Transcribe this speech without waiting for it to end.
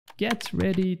get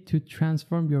ready to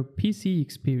transform your PC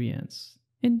experience.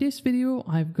 In this video,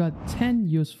 I've got 10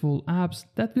 useful apps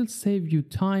that will save you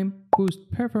time, boost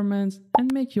performance,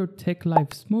 and make your tech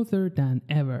life smoother than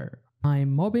ever.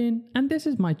 I'm Mobin, and this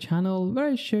is my channel where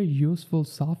I share useful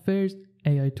softwares,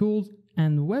 AI tools,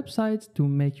 and websites to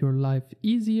make your life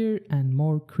easier and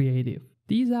more creative.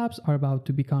 These apps are about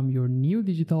to become your new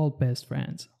digital best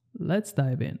friends. Let's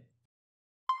dive in.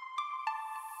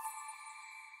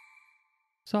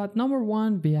 So at number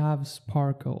 1, we have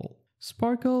Sparkle.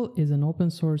 Sparkle is an open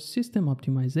source system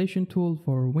optimization tool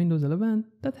for Windows 11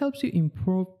 that helps you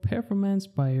improve performance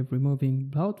by removing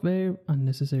bloatware,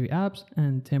 unnecessary apps,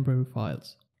 and temporary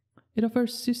files. It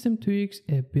offers system tweaks,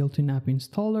 a built-in app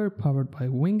installer powered by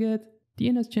Winget,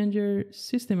 DNS changer,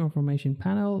 system information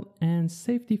panel, and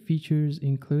safety features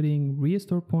including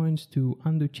restore points to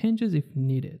undo changes if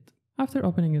needed. After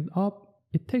opening it up,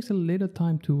 it takes a little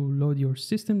time to load your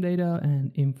system data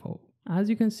and info. As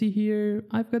you can see here,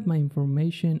 I've got my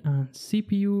information on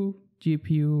CPU,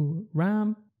 GPU,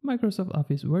 RAM, Microsoft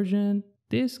Office version,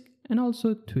 disk, and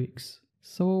also tweaks.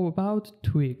 So about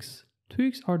tweaks.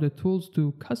 Tweaks are the tools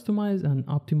to customize and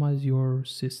optimize your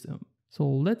system. So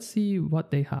let's see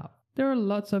what they have. There are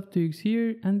lots of tweaks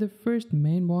here, and the first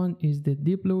main one is the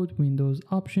debloat Windows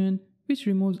option, which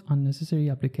removes unnecessary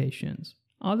applications.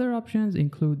 Other options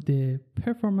include the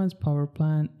performance power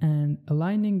plan and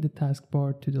aligning the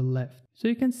taskbar to the left. So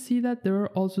you can see that there are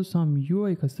also some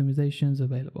UI customizations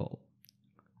available.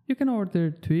 You can order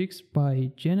tweaks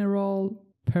by general,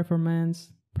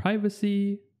 performance,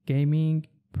 privacy, gaming,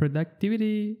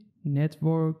 productivity,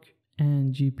 network,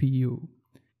 and GPU.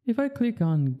 If I click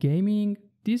on gaming,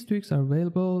 these tweaks are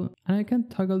available and I can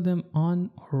toggle them on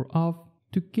or off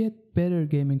to get better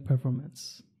gaming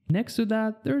performance. Next to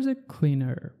that, there's a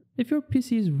cleaner. If your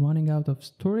PC is running out of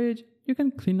storage, you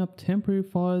can clean up temporary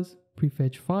files,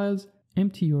 prefetch files,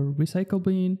 empty your recycle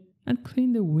bin, and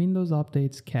clean the Windows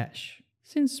Updates cache.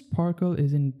 Since Sparkle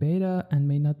is in beta and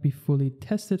may not be fully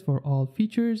tested for all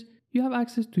features, you have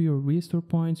access to your restore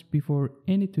points before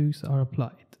any tweaks are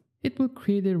applied. It will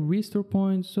create a restore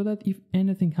point so that if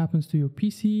anything happens to your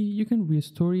PC, you can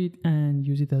restore it and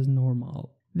use it as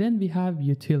normal. Then we have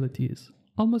utilities.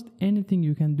 Almost anything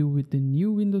you can do with the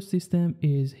new Windows system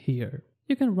is here.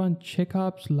 You can run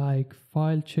checkups like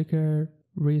file checker,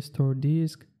 restore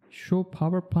disk, show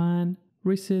power plan,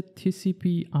 reset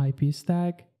TCP IP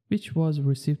stack, which was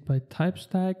received by type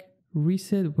stack,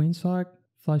 reset WinSock,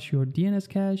 flush your DNS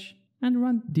cache, and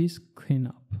run disk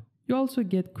cleanup. You also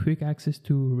get quick access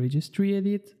to registry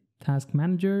edit, task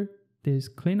manager,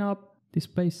 disk cleanup,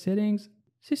 display settings,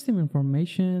 system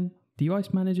information,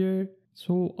 device manager,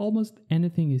 so almost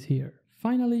anything is here.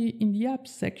 Finally, in the apps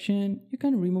section, you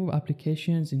can remove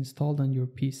applications installed on your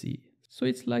PC. So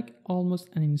it's like almost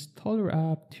an installer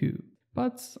app too.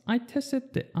 But I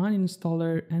tested the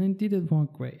uninstaller and it didn't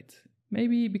work great.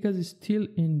 Maybe because it's still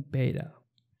in beta.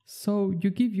 So you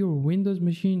give your Windows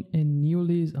machine a new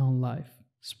lease on life.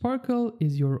 Sparkle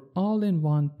is your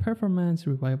all-in-one performance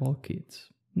revival kit.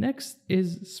 Next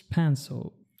is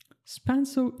Espanso.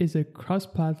 Espanso is a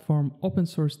cross-platform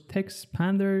open-source text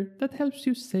expander that helps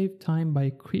you save time by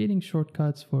creating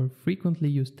shortcuts for frequently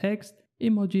used text,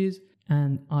 emojis,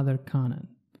 and other content.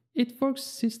 It works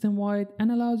system-wide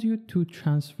and allows you to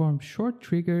transform short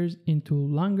triggers into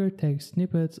longer text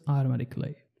snippets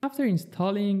automatically. After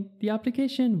installing, the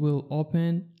application will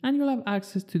open and you'll have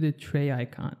access to the tray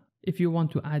icon. If you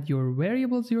want to add your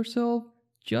variables yourself,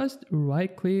 just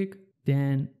right-click,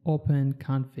 then open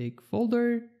config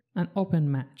folder, and open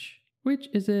match, which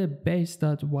is a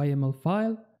base.yml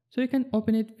file, so you can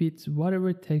open it with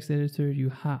whatever text editor you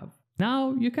have.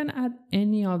 Now you can add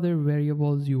any other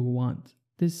variables you want.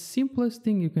 The simplest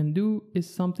thing you can do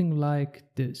is something like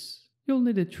this. You'll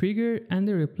need a trigger and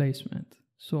a replacement.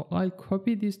 So I'll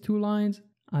copy these two lines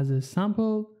as a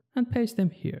sample and paste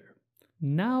them here.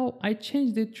 Now I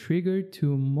change the trigger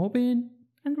to Mobin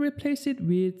and replace it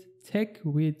with tech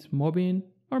with Mobin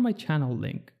or my channel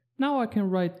link. Now I can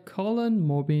write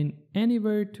 :Mobin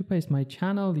anywhere to paste my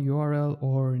channel URL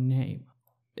or name.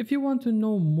 If you want to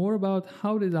know more about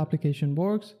how this application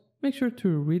works, make sure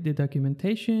to read the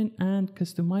documentation and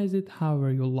customize it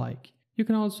however you like. You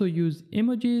can also use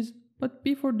emojis, but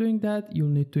before doing that,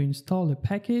 you'll need to install a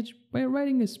package by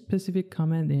writing a specific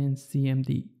command in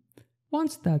CMD.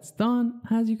 Once that's done,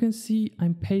 as you can see,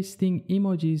 I'm pasting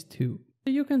emojis too.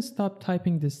 You can stop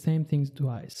typing the same things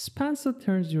twice. Espanso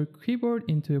turns your keyboard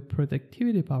into a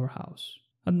productivity powerhouse.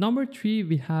 At number 3,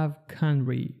 we have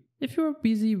Kanri. If you're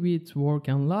busy with work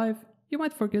and life, you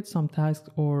might forget some tasks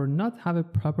or not have a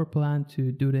proper plan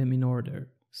to do them in order.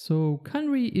 So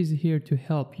Kanri is here to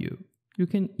help you. you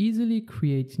can easily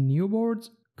create new boards,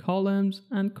 columns,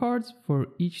 and cards for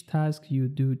each task you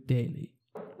do daily.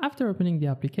 After opening the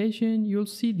application, you'll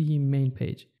see the main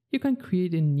page. You can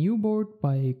create a new board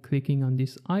by clicking on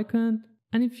this icon,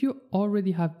 and if you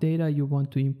already have data you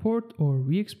want to import or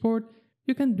re-export,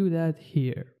 you can do that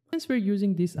here. Since we're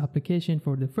using this application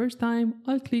for the first time,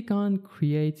 I'll click on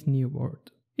Create New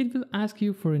Board. It will ask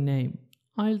you for a name.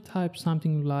 I'll type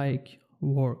something like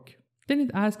work. Then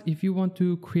it asks if you want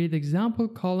to create example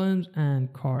columns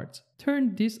and cards.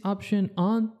 Turn this option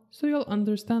on so you'll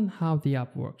understand how the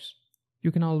app works.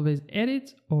 You can always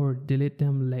edit or delete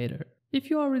them later. If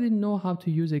you already know how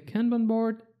to use a Kanban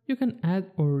board, you can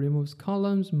add or remove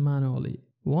columns manually.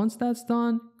 Once that's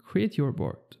done, create your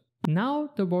board. Now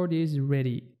the board is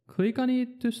ready. Click on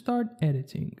it to start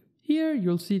editing. Here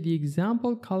you'll see the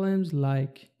example columns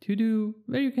like to do,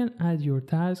 where you can add your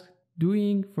task,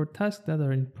 doing for tasks that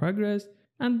are in progress,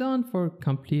 and done for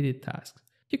completed tasks.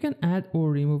 You can add or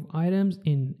remove items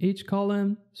in each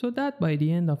column so that by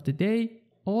the end of the day,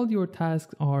 all your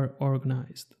tasks are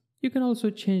organized. You can also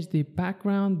change the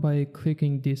background by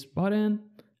clicking this button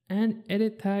and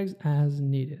edit tags as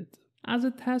needed. As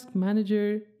a task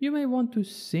manager, you may want to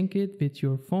sync it with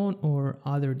your phone or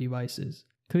other devices.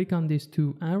 Click on this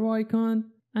 2 arrow icon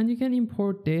and you can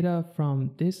import data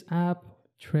from this app,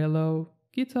 Trello,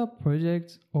 GitHub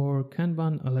projects, or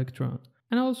Kanban Electron,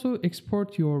 and also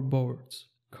export your boards.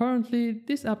 Currently,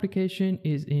 this application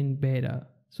is in beta,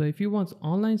 so if you want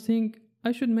online sync,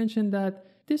 I should mention that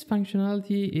this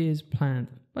functionality is planned,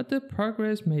 but the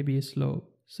progress may be slow.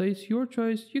 So it's your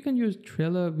choice. You can use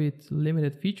Trello with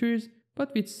limited features,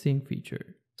 but with sync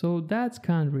feature. So that's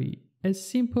Kanri, a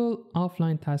simple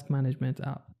offline task management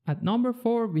app. At number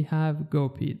 4, we have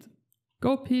Gopeed.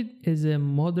 Gopeed is a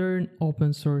modern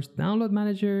open source download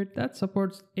manager that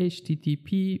supports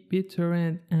HTTP,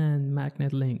 BitTorrent, and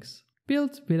magnet links.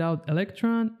 Built without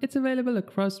Electron, it's available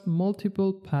across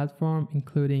multiple platforms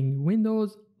including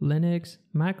Windows, Linux,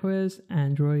 macOS,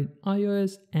 Android,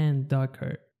 iOS, and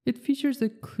Docker. It features a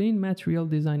clean material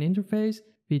design interface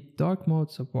with dark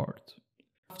mode support.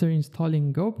 After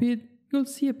installing Gopeed, you'll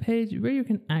see a page where you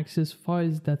can access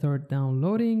files that are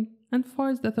downloading and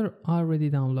files that are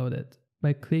already downloaded.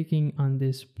 By clicking on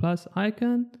this plus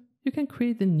icon, you can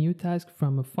create a new task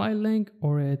from a file link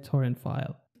or a torrent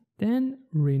file. Then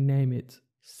rename it,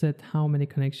 set how many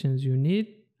connections you need,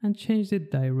 and change the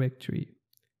directory.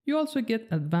 You also get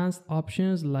advanced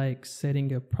options like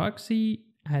setting a proxy,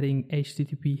 adding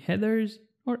HTTP headers,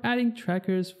 or adding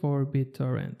trackers for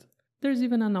BitTorrent. There's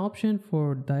even an option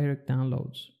for direct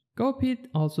downloads. Gopeed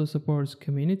also supports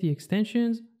community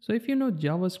extensions, so if you know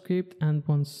JavaScript and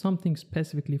want something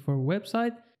specifically for a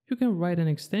website, you can write an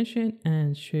extension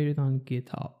and share it on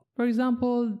GitHub. For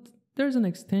example, there's an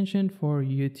extension for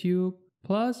YouTube,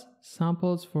 plus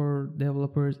samples for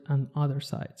developers and other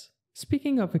sites.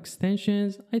 Speaking of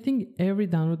extensions, I think every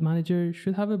download manager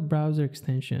should have a browser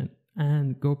extension,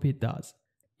 and Gopeed does.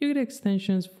 You get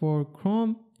extensions for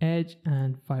Chrome, Edge,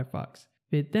 and Firefox.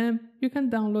 With them, you can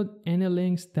download any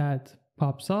links that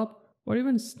pops up or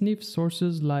even sniff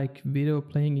sources like video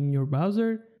playing in your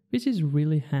browser, which is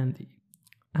really handy.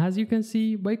 As you can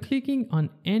see, by clicking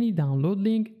on any download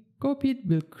link, Gopeed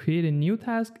will create a new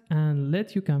task and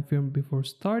let you confirm before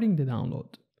starting the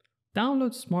download.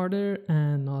 Download smarter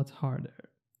and not harder.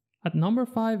 At number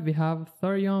 5, we have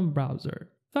Thorium Browser.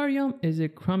 Thorium is a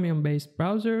Chromium-based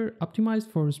browser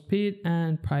optimized for speed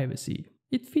and privacy.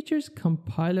 It features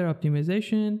compiler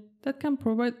optimization that can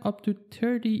provide up to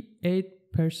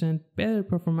 38% better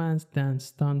performance than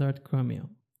standard Chromium.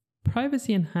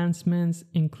 Privacy enhancements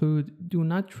include Do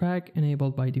Not Track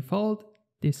enabled by default,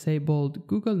 disabled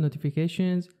Google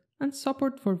notifications, and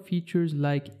support for features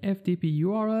like FTP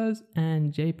URLs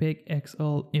and JPEG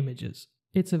XL images.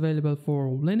 It's available for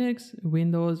Linux,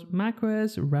 Windows,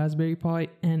 macOS, Raspberry Pi,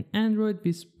 and Android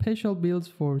with special builds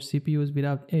for CPUs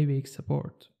without AVX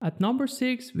support. At number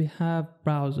 6, we have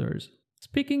browsers.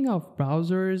 Speaking of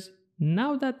browsers,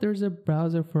 now that there's a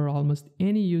browser for almost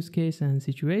any use case and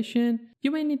situation, you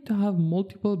may need to have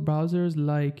multiple browsers,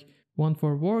 like one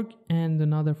for work and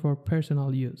another for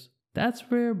personal use. That's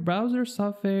where browser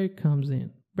software comes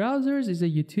in. Browsers is a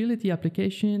utility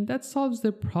application that solves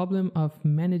the problem of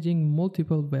managing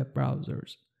multiple web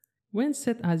browsers. When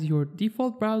set as your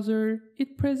default browser,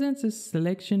 it presents a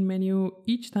selection menu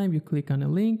each time you click on a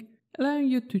link, allowing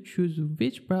you to choose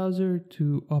which browser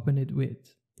to open it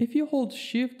with. If you hold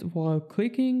Shift while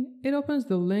clicking, it opens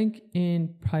the link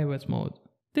in private mode.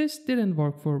 This didn't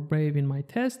work for Brave in my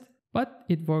test, but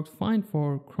it worked fine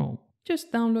for Chrome.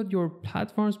 Just download your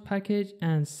platform's package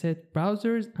and set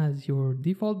browsers as your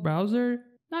default browser.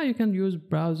 Now you can use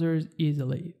browsers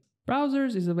easily.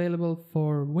 Browsers is available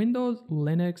for Windows,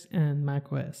 Linux, and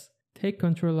macOS. Take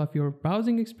control of your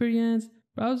browsing experience.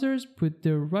 Browsers put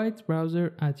the right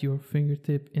browser at your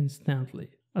fingertip instantly.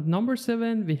 At number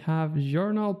 7, we have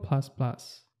Xournal++.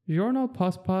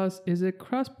 Xournal++ is a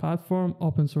cross-platform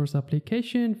open source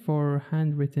application for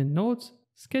handwritten notes,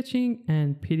 sketching,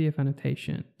 and PDF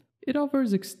annotation. It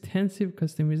offers extensive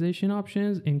customization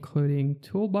options including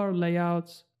toolbar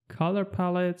layouts, color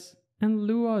palettes, and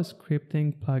Lua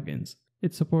scripting plugins.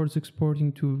 It supports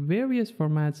exporting to various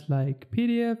formats like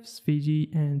PDF,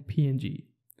 SVG, and PNG.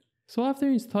 So after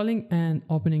installing and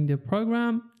opening the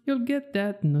program, you'll get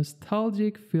that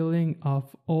nostalgic feeling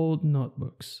of old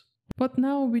notebooks. But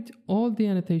now with all the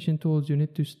annotation tools you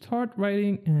need to start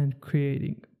writing and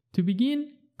creating. To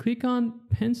begin, click on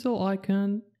pencil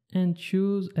icon and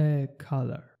choose a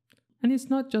color. And it's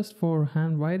not just for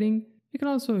handwriting, you can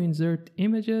also insert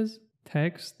images,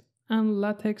 text, and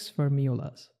latex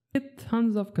formulas. Get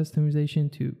tons of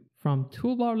customization too, from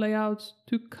toolbar layouts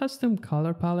to custom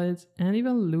color palettes and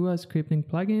even Lua scripting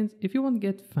plugins if you want to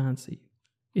get fancy.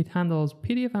 It handles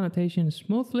PDF annotation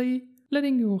smoothly,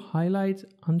 letting you highlight,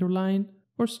 underline,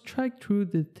 or strike through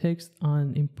the text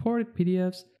on imported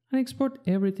PDFs and export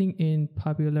everything in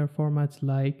popular formats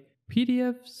like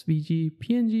PDF, SVG,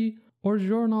 PNG, or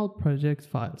Xournal project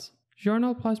files.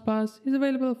 Xournal++ is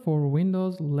available for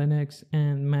Windows, Linux,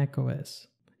 and macOS.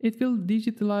 It will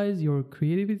digitalize your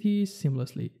creativity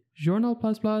seamlessly.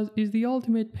 Xournal++ is the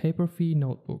ultimate paper-free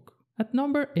notebook. At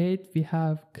number 8, we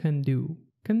have Kando.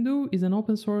 Kando is an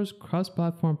open source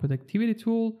cross-platform productivity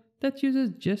tool that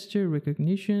uses gesture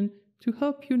recognition to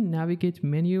help you navigate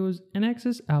menus and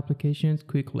access applications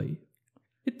quickly.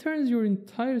 It turns your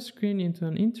entire screen into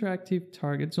an interactive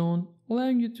target zone,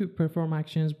 allowing you to perform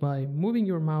actions by moving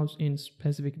your mouse in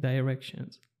specific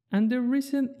directions. And the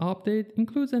recent update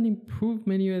includes an improved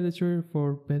menu editor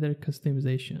for better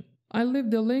customization. I'll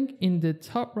leave the link in the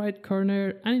top right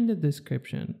corner and in the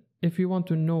description. If you want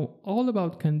to know all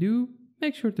about Kando,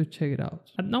 make sure to check it out.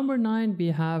 At number 9, we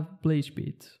have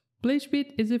Bleachbit.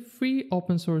 Bleachbit is a free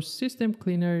open source system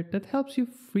cleaner that helps you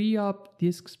free up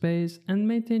disk space and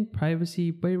maintain privacy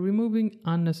by removing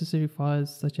unnecessary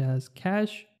files such as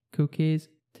cache, cookies,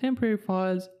 temporary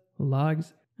files,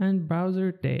 logs, and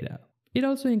browser data. It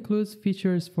also includes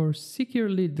features for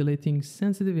securely deleting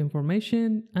sensitive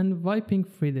information and wiping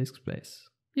free disk space.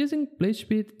 Using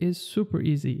Bleachbit is super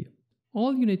easy.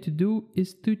 All you need to do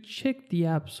is to check the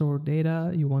app store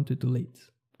data you want to delete.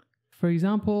 For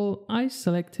example, I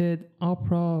selected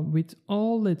Opera with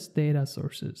all its data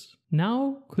sources.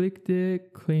 Now click the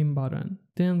Clean button,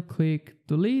 then click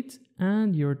Delete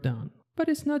and you're done. But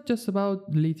it's not just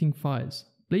about deleting files.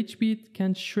 Bleachbit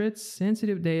can shred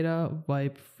sensitive data,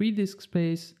 wipe free disk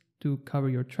space to cover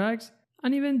your tracks,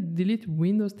 and even delete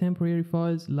Windows temporary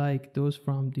files like those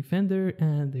from Defender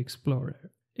and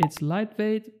Explorer. It's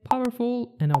lightweight,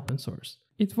 powerful, and open source.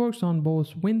 It works on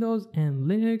both Windows and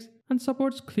Linux and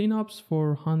supports cleanups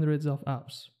for hundreds of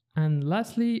apps. And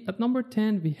lastly, at number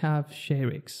 10, we have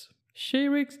Sharex.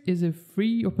 Sharex is a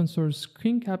free open source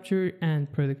screen capture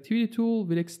and productivity tool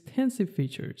with extensive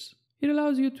features. It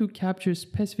allows you to capture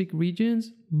specific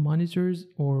regions, monitors,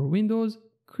 or windows,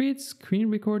 create screen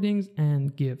recordings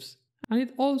and GIFs. And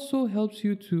it also helps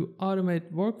you to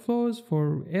automate workflows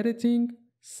for editing,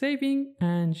 saving,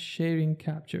 and sharing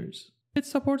captures. It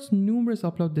supports numerous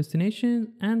upload destinations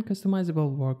and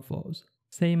customizable workflows.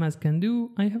 Same as Kando,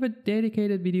 I have a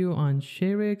dedicated video on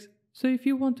Sharex, so if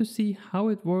you want to see how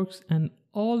it works and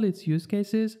all its use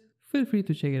cases, feel free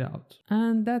to check it out.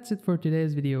 And that's it for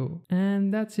today's video.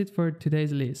 And that's it for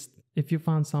today's list. If you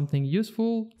found something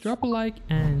useful, drop a like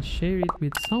and share it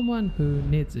with someone who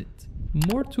needs it.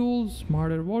 More tools,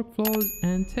 smarter workflows,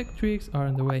 and tech tricks are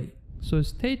on the way. So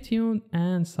stay tuned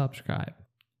and subscribe.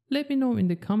 Let me know in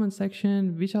the comment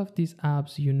section which of these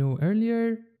apps you know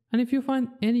earlier. And if you find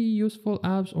any useful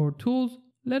apps or tools,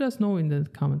 let us know in the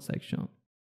comment section.